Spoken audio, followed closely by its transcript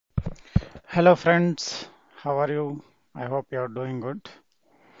Hello friends, how are you? I hope you are doing good.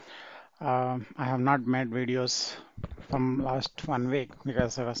 I have not made videos from last 1 week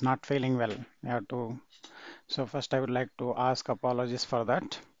because I was not feeling well. I have to. So first I would like to ask apologies for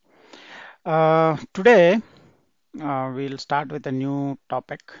that. Today we'll start with a new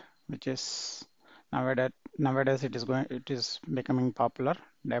topic, which is nowadays it is becoming popular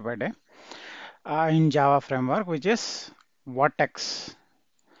day by day in Java framework, which is Vertex.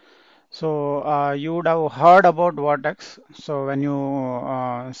 So you would have heard about Vertex. So when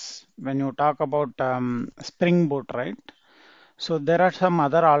you talk about Spring Boot, right? So there are some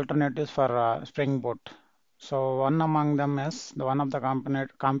other alternatives for Spring Boot. So one among them is the one of the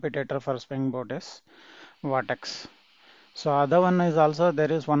competitor for Spring Boot is Vertex. So other one is also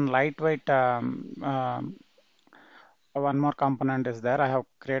there is one lightweight one more component is there. I have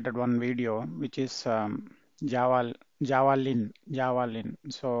created one video which is Java Java Lin.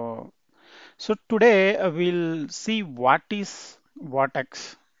 So today we'll see what is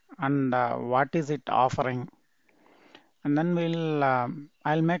Vertex and what is it offering, and then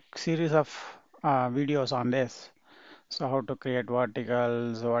I'll make series of videos on this. So how to create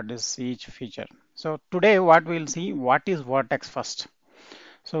verticals, what is each feature. So today what we'll see what is Vertex first.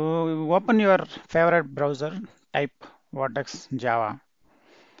 So you open your favorite browser, type Vertex Java.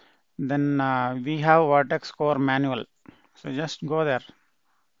 Then we have Vertex core manual. So just go there.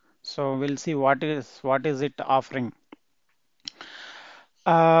 So we'll see what is it offering.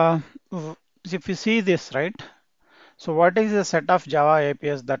 Uh, if you see this, right? So what is a set of Java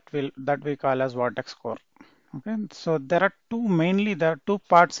APIs that we call as Vertex core? Okay, so there are two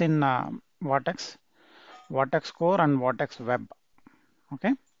parts in Vertex, Vertex core and Vertex web.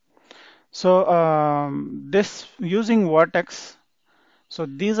 Okay, so this using Vertex, so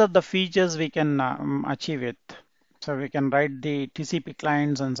these are the features we can achieve it. So we can write the TCP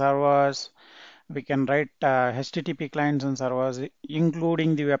clients and servers. We can write HTTP clients and servers,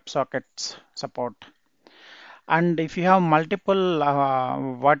 including the WebSockets support. And if you have multiple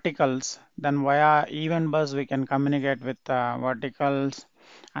verticals, then via event bus we can communicate with verticals,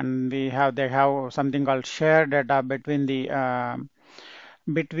 and they have something called share data between the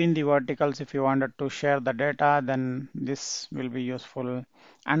verticals. If you wanted to share the data, then this will be useful.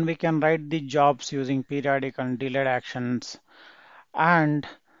 And we can write the jobs using periodic and delayed actions, and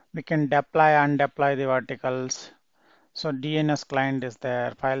we can deploy and undeploy the verticals. So DNS client is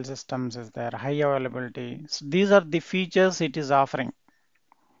there, file systems is there, high availability. So these are the features it is offering.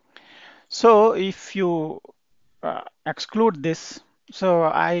 So if you exclude this, so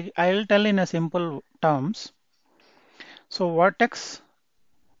I'll tell in a simple terms. So Vertex,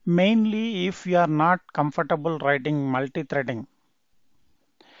 mainly if you are not comfortable writing multi-threading,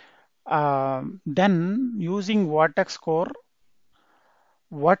 then using Vertex core,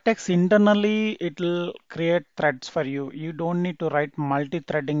 Vertex internally it will create threads for you. You don't need to write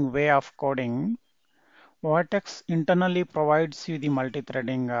multi-threading way of coding. Vertex internally provides you the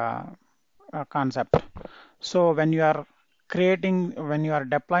multi-threading concept. So when you are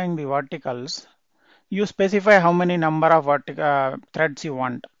deploying the verticals, you specify how many number of threads you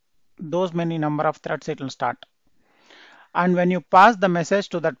want. Those many number of threads it will start. And when you pass the message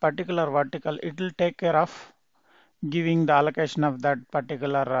to that particular vertical, it will take care of giving the allocation of that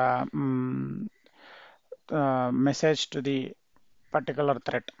particular message to the particular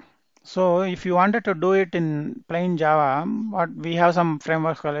thread. So if you wanted to do it in plain Java, what we have some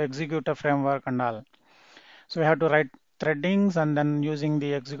frameworks called executor framework and all. So we have to write threadings, and then using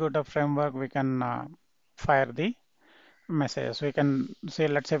the executor framework, we can fire the messages. We can say,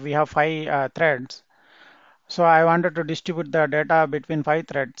 let's say we have five threads. So I wanted to distribute the data between five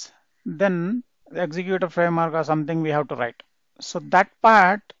threads. Then the executor framework or something we have to write. So that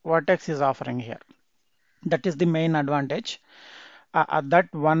part Vertex is offering here. That is the main advantage. That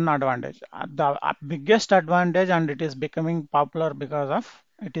one advantage. The biggest advantage, and it is becoming popular because of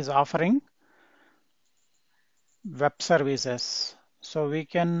it is offering web services. So we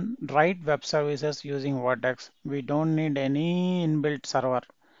can write web services using Vertex. We don't need any inbuilt server.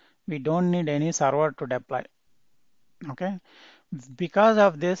 We don't need any server to deploy. Okay. Because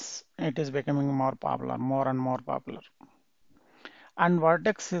of this, it is becoming more popular, more and more popular. And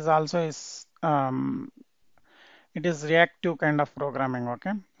Vertex is also it is reactive kind of programming.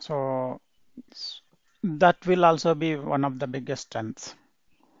 Okay. So that will also be one of the biggest strengths.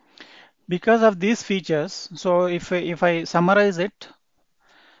 Because of these features, so if I summarize it,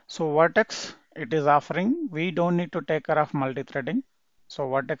 so Vertex it is offering, we don't need to take care of multi-threading. So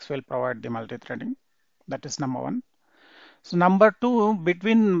Vertex will provide the multi-threading. That is number one. So number two,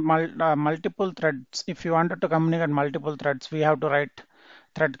 between multiple threads, if you wanted to communicate multiple threads, we have to write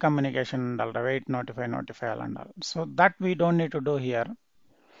thread communication and all, wait, notify and all. So that we don't need to do here.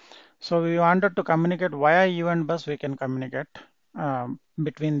 So we wanted to communicate via event bus, we can communicate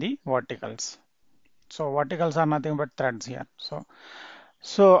between the verticals. So verticals are nothing but threads here.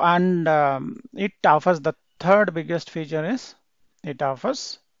 It offers the third biggest feature is it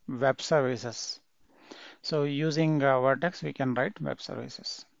offers web services. So using Vertex, we can write web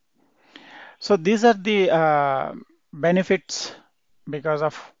services. So these are the benefits because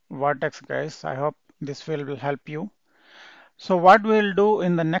of Vertex, guys. I hope this will help you. So what we'll do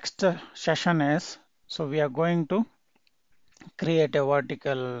in the next session is, so we are going to create a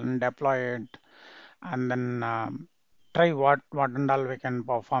vertical and deploy it, and then try what and all we can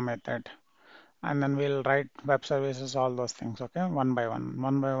perform with it, and then we'll write web services, all those things. Okay, one by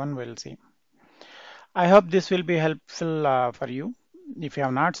one we'll see. I hope this will be helpful for you. If you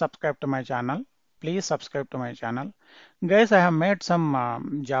have not subscribed to my channel, please subscribe to my channel. Guys, I have made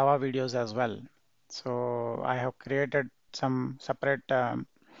some Java videos as well. So I have created some separate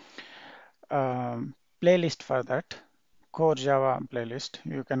playlist for that, Core Java playlist.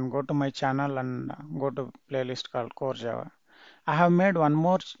 You can go to my channel and go to playlist called Core Java. I have made one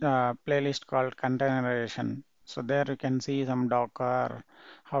more playlist called containerization. So there you can see some Docker,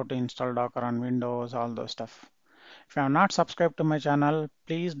 how to install Docker on Windows, all those stuff. If you have not subscribed to my channel,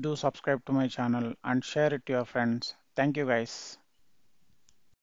 please do subscribe to my channel and share it to your friends. Thank you, guys.